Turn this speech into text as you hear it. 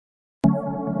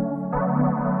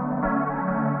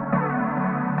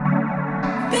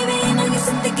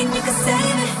thinking you can save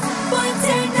it. Boy, I'm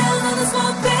tearing down all this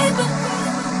wallpaper.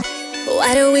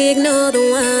 Why do we ignore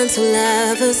the ones who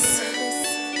love us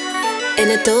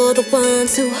and adore the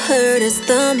ones who hurt us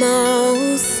the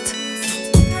most?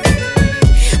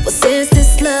 Well, since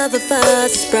this love of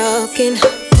us is broken,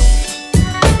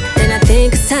 then I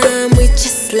think it's time we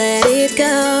just let it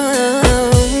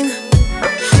go.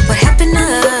 What happened to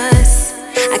us?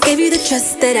 I gave you the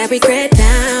trust that I regret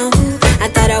now. I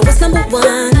thought I was number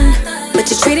one, but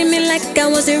you treated me like I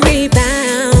was a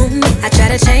rebound. I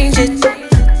tried to change it,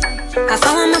 I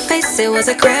fell on my face, it was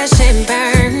a crash and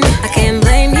burn. I can't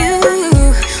blame you,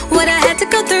 what I had to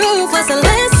go through was a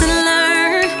lesson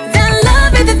learned. That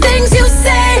love ain't the things you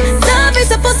say, love ain't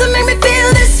supposed to make me feel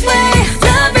this way.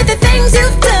 Love ain't the things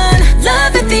you've done,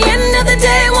 love at the end of the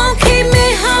day won't keep me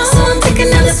home. So I'm taking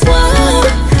all this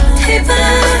wallpaper.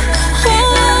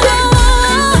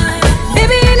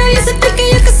 Baby, you know you're so thinking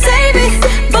you could save it.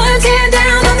 Boy, I'm tearing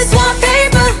down all this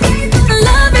wallpaper.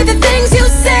 Love ain't the things you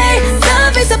say,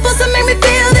 love ain't supposed to make me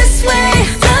feel this way.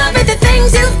 Love ain't the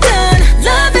things you've done,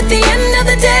 love at the end of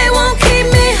the day won't keep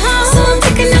me home. So I'm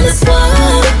taking all this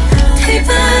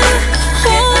wallpaper.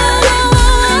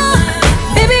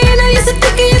 Baby, you know you're so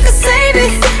thinking you could save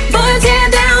it. Boy, I'm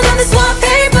tearing down all this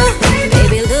wallpaper.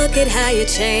 Baby, look at how you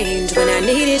changed when I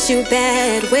needed you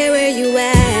bad. Where were you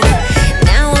at?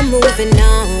 Now I'm moving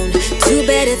on to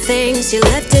better things you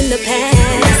left in the past.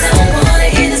 I don't wanna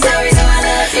hear the stories of my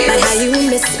love you, but how you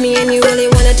miss me and you really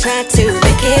wanna try to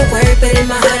make it work, but in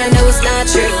my heart I know it's not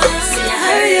true. see, I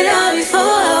heard it all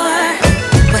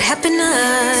before. What happened to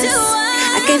us?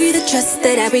 I gave you the trust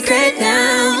that I regret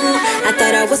now. I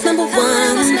thought I was number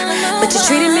one, but you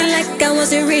treated me like I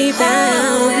was a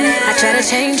rebound. I tried to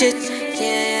change it,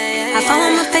 I fell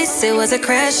on my face, it was a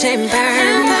crash and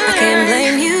burn. I can't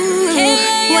blame you,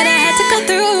 what I had to go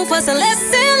through was a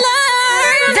lesson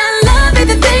learned. That love ain't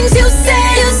the things you say,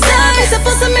 love ain't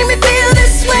supposed to make me feel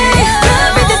this way.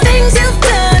 Love ain't the things you've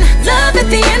done, love at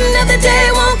the end of the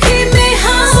day won't keep me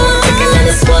home. So I'm taking all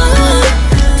this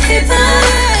wallpaper.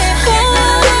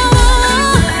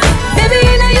 Baby,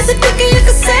 you know you're so thinking you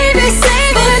could save it.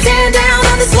 Boy, I'm tearing down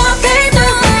all this wallpaper.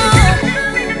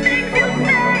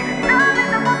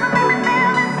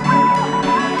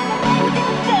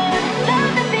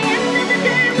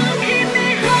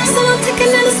 So I'm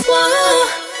taking all this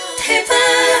wallpaper.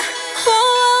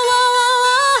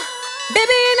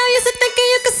 Baby, you know you're so thinking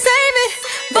you could save it.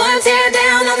 Boy, I'm tearing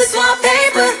down all this wallpaper.